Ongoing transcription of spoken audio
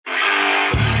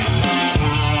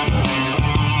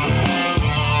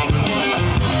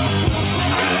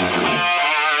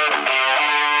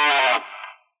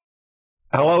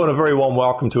Hello and a very warm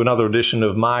welcome to another edition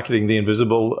of Marketing the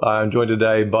Invisible. I'm joined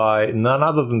today by none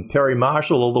other than Perry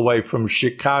Marshall, all the way from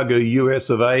Chicago, US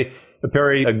of A.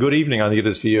 Perry, a good evening, I think it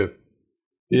is for you.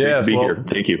 Great to be here.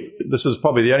 Thank you. This is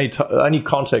probably the only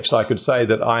context I could say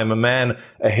that I am a man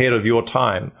ahead of your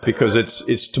time, because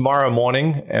it's tomorrow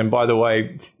morning. And by the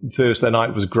way, Thursday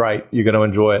night was great. You're going to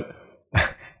enjoy it.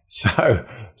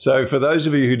 So for those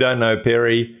of you who don't know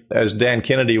Perry, as Dan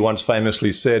Kennedy once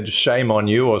famously said, shame on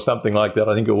you, or something like that,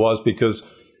 I think it was, because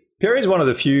Perry's one of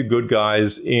the few good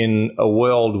guys in a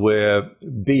world where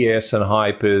BS and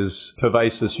hype is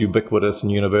pervasive, ubiquitous,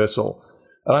 and universal.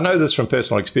 And I know this from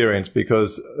personal experience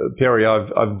because, Perry,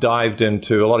 I've dived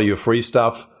into a lot of your free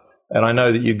stuff, and I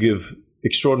know that you give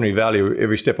extraordinary value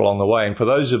every step along the way. And for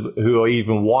those who are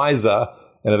even wiser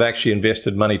and have actually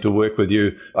invested money to work with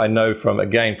you, I know from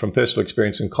personal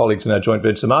experience and colleagues in our joint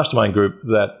venture mastermind group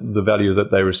that the value that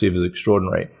they receive is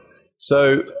extraordinary.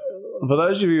 So for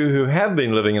those of you who have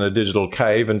been living in a digital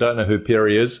cave and don't know who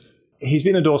Perry is, he's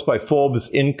been endorsed by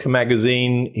Forbes, Inc.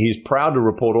 magazine. He's proud to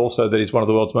report also that he's one of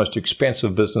the world's most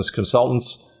expensive business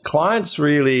consultants. Clients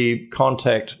really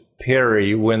contact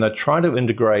Perry when they're trying to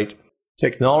integrate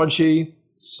technology,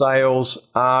 sales,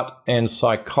 art, and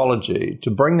psychology to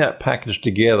bring that package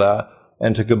together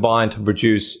and to combine to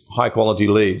produce high-quality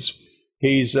leads.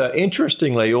 He's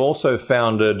interestingly also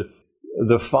founded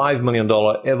the $5 million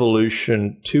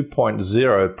Evolution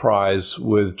 2.0 prize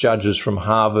with judges from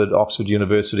Harvard, Oxford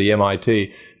University,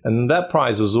 MIT. And that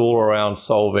prize is all around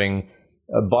solving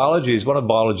biology is one of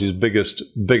biology's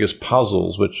biggest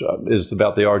puzzles, which is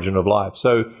about the origin of life.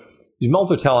 So he's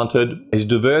multi-talented, he's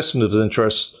diverse in his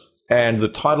interests, and the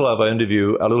title of our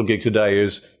interview, our little gig today,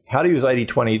 is How to Use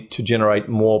 80/20 to Generate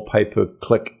More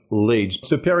Pay-Per-Click Leads.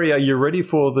 So Perry, are you ready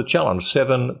for the challenge?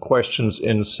 7 questions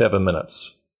in 7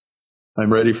 minutes.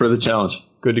 I'm ready for the challenge.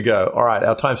 Good to go. All right,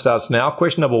 our time starts now.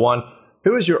 Question number 1,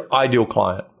 who is your ideal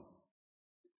client?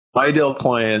 Ideal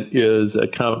client is a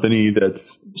company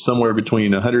that's somewhere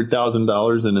between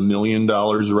 $100,000 and $1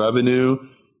 million revenue,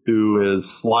 who is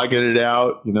slogging it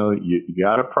out. You know, you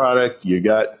got a product, you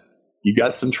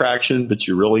got some traction, but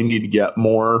you really need to get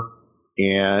more.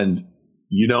 And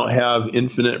you don't have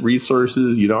infinite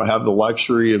resources. You don't have the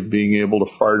luxury of being able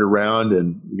to fart around,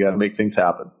 and you got to make things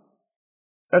happen.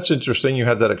 That's interesting. You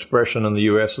have that expression in the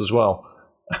U.S. as well.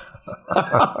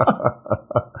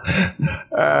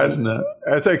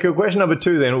 So question number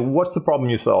 2 then, what's the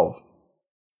problem you solve?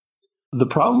 The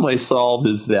problem I solve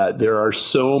is that there are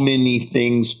so many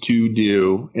things to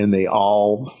do, and they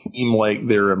all seem like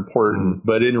they're important,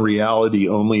 but in reality,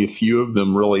 only a few of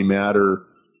them really matter.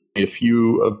 A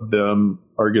few of them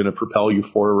are going to propel you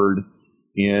forward,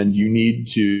 and you need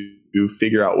to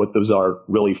figure out what those are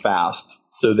really fast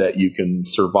so that you can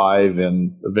survive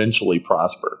and eventually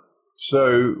prosper.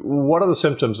 So what are the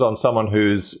symptoms on someone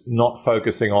who's not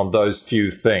focusing on those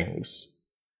few things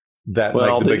that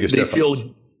make the biggest difference?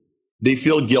 They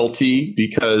feel guilty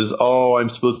because, I'm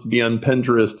supposed to be on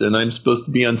Pinterest, and I'm supposed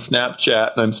to be on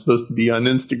Snapchat, and I'm supposed to be on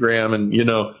Instagram. And,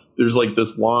 there's like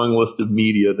this long list of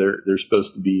media they're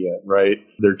supposed to be in, right?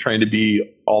 They're trying to be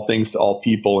all things to all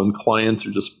people, and clients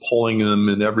are just pulling them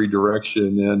in every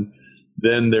direction. And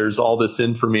then there's all this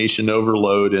information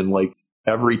overload, and like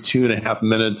every 2.5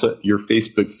 minutes, your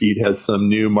Facebook feed has some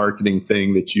new marketing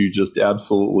thing that you just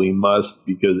absolutely must,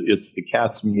 because it's the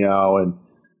cat's meow. And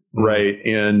right.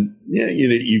 And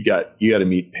you got to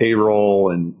meet payroll,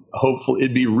 and hopefully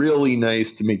it'd be really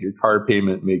nice to make your car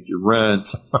payment, make your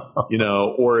rent,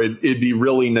 or it'd be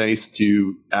really nice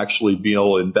to actually be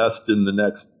able to invest in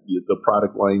the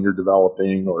product line you're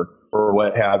developing or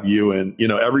what have you. And,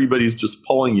 everybody's just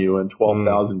pulling you in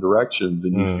 12,000 directions,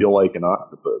 and you feel like an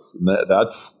octopus. And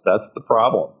that's the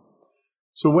problem.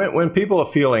 So when people are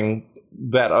feeling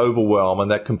that overwhelm and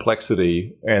that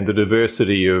complexity and the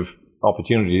diversity of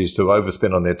opportunities to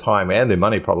overspend on their time and their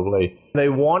money probably, they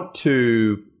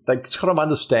kind of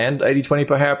understand 80/20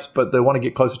 perhaps, but they want to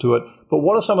get closer to it. But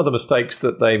what are some of the mistakes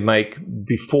that they make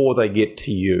before they get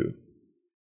to you?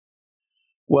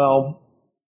 Well,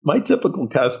 my typical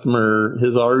customer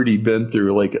has already been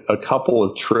through like a couple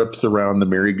of trips around the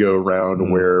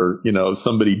merry-go-round where,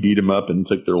 somebody beat them up and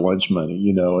took their lunch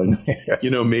money, and,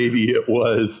 yes. Maybe it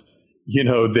was,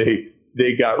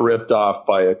 they got ripped off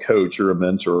by a coach or a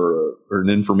mentor or an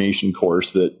information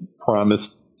course that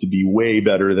promised to be way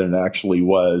better than it actually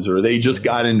was, or they just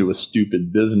got into a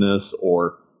stupid business,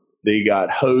 or they got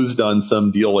hosed on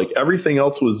some deal. Like everything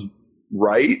else was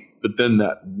right, but then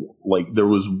there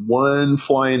was one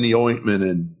fly in the ointment,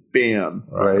 and bam,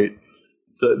 right?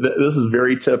 So this is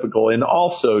very typical. And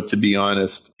also, to be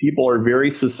honest, people are very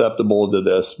susceptible to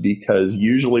this because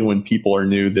usually when people are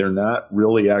new, they're not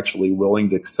really actually willing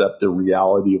to accept the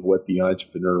reality of what the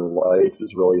entrepreneurial life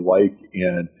is really like,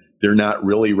 and they're not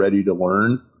really ready to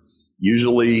learn.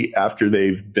 Usually after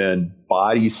they've been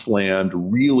body slammed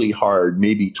really hard,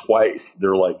 maybe twice,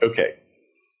 they're like, okay,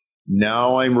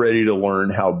 now I'm ready to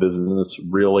learn how business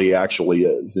really actually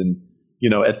is. And,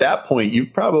 at that point,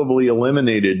 you've probably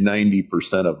eliminated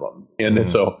 90% of them. And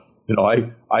so,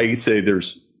 I say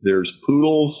there's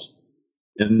poodles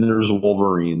and there's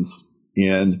Wolverines,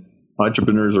 and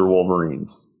entrepreneurs are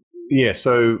Wolverines. Yeah.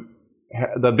 So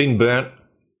they've been burnt.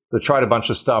 They tried a bunch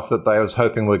of stuff that they was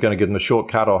hoping were going to give them a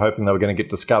shortcut, or hoping they were going to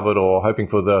get discovered, or hoping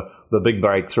for the big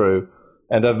breakthrough.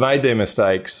 And they've made their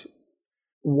mistakes.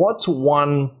 What's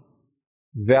one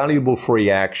valuable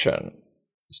free action?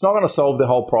 It's not going to solve the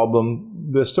whole problem.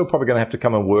 They're still probably going to have to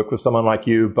come and work with someone like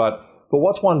you. But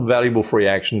what's one valuable free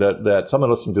action that someone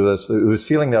listening to this who's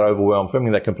feeling that overwhelm,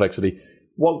 feeling that complexity,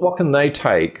 what can they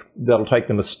take that'll take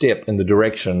them a step in the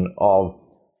direction of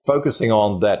focusing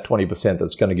on that 20%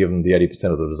 that's going to give them the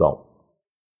 80% of the result?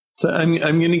 So I'm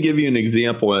going to give you an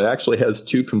example. It actually has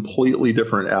two completely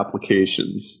different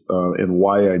applications and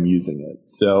why I'm using it.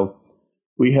 So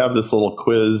we have this little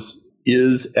quiz,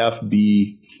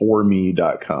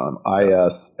 isfbforme.com,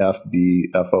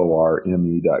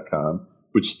 isfbforme.com,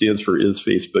 which stands for Is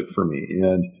Facebook for Me?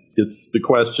 And it's the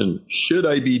question, should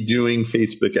I be doing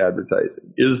Facebook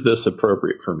advertising? Is this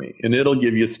appropriate for me? And it'll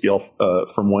give you a scale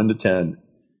from 1 to 10.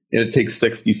 And it takes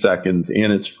 60 seconds,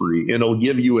 and it's free. And it'll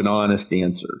give you an honest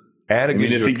answer. And it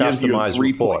gives you a customized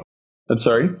report. I'm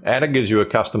sorry? And it gives you a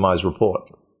customized report.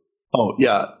 Oh,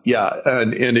 yeah.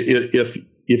 And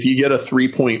if you get a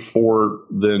 3.4,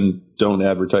 then don't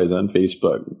advertise on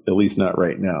Facebook, at least not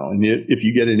right now. And if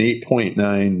you get an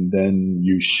 8.9, then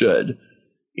you should.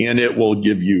 And it will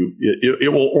give you,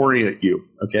 it will orient you.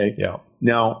 Okay. Yeah.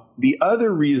 Now, the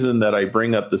other reason that I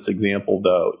bring up this example,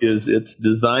 though, is it's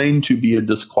designed to be a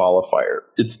disqualifier.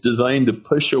 It's designed to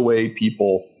push away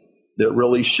people that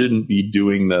really shouldn't be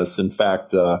doing this. In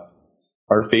fact, our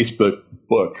Facebook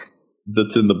book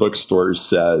that's in the bookstores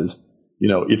says,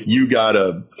 if you got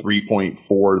a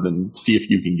 3.4, then see if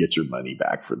you can get your money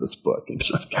back for this book, and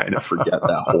just kind of forget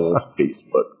that whole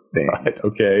Facebook thing. Right.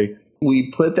 Okay.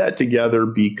 We put that together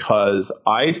because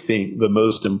I think the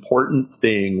most important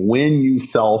thing when you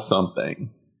sell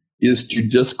something is to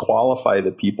disqualify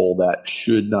the people that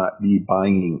should not be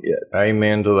buying it.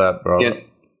 Amen to that, brother.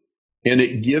 And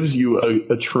it gives you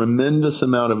a tremendous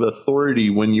amount of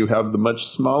authority when you have the much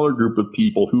smaller group of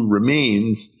people who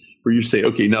remains, where you say,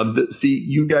 okay, now see,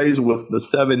 you guys with the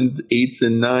 7s, 8s,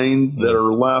 and 9s that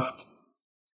are left,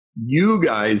 you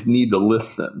guys need to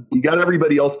listen. You got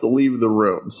everybody else to leave the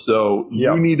room. So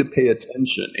you need to pay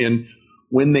attention. And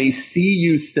when they see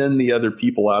you send the other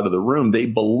people out of the room, they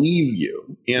believe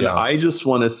you. And I just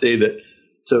want to say that,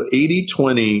 so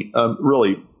 80-20,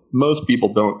 really, most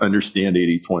people don't understand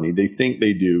 80-20. They think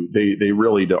they do. They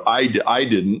really don't. I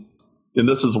didn't. And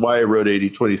this is why I wrote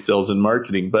 80-20 Sales and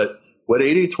Marketing. But what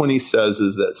 80-20 says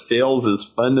is that sales is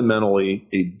fundamentally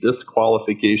a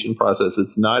disqualification process.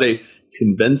 It's not a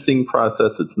convincing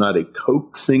process. It's not a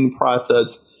coaxing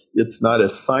process. It's not a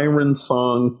siren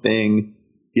song thing.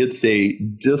 It's a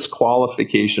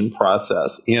disqualification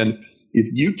process. And if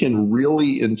you can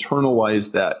really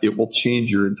internalize that, it will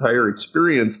change your entire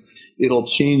experience. It'll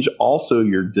change also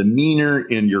your demeanor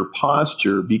and your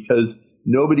posture, because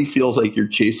nobody feels like you're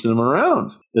chasing them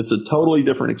around. It's a totally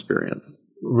different experience.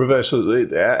 Absolutely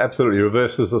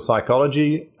reverses the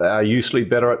psychology. You sleep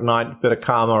better at night, better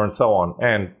karma, and so on.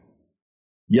 And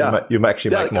you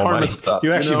actually make more money. Stuff,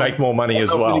 you actually make more money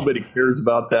as well. Anybody cares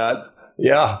about that?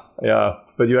 Yeah.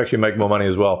 But you actually make more money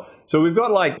as well. So we've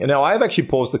got I've actually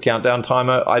paused the countdown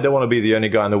timer. I don't want to be the only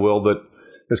guy in the world that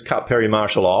has cut Perry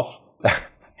Marshall off.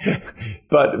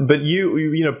 But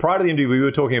you prior to the interview, we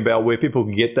were talking about where people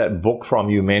can get that book from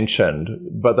you mentioned,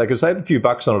 but they could save a few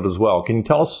bucks on it as well. Can you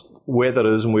tell us where that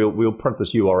is, and we'll print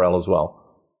this URL as well?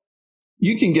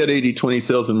 You can get 80-20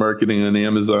 Sales and Marketing on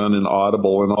Amazon and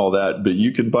Audible and all that, but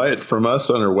you can buy it from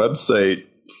us on our website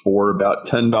for about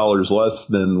 $10 less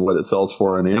than what it sells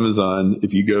for on Amazon.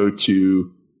 If you go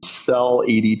to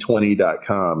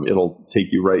sell8020.com, it'll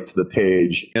take you right to the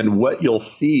page. And what you'll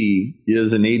see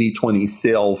is an 80-20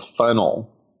 sales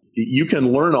funnel. You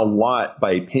can learn a lot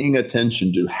by paying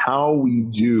attention to how we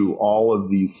do all of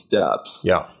these steps.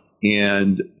 Yeah.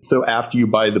 And so after you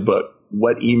buy the book,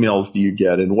 what emails do you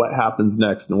get, and what happens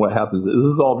next, and what happens? This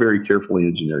is all very carefully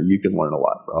engineered. You can learn a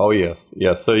lot from it. Oh, yes.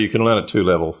 So you can learn at 2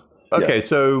 levels. Okay, yes.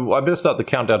 So I better start the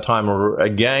countdown timer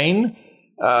again.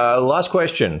 Last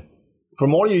question.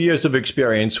 From all your years of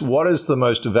experience, what is the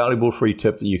most valuable free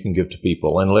tip that you can give to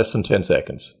people in less than 10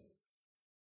 seconds?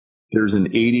 There's an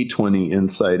 80-20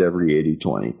 inside every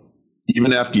 80-20.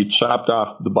 Even after you chopped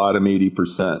off the bottom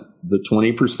 80%, the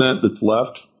 20% that's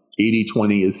left,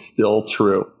 80-20 is still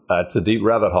true. That's a deep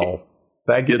rabbit hole.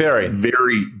 Thank you, Perry. It's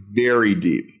very, very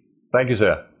deep. Thank you,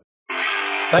 sir.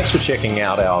 Thanks for checking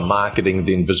out our Marketing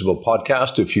the Invisible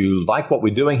podcast. If you like what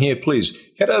we're doing here, please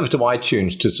head over to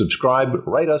iTunes to subscribe,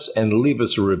 rate us, and leave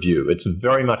us a review. It's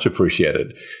very much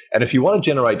appreciated. And if you want to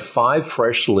generate 5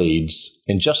 fresh leads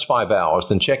in just 5 hours,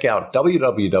 then check out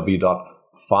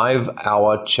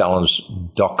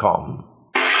www.5hourchallenge.com.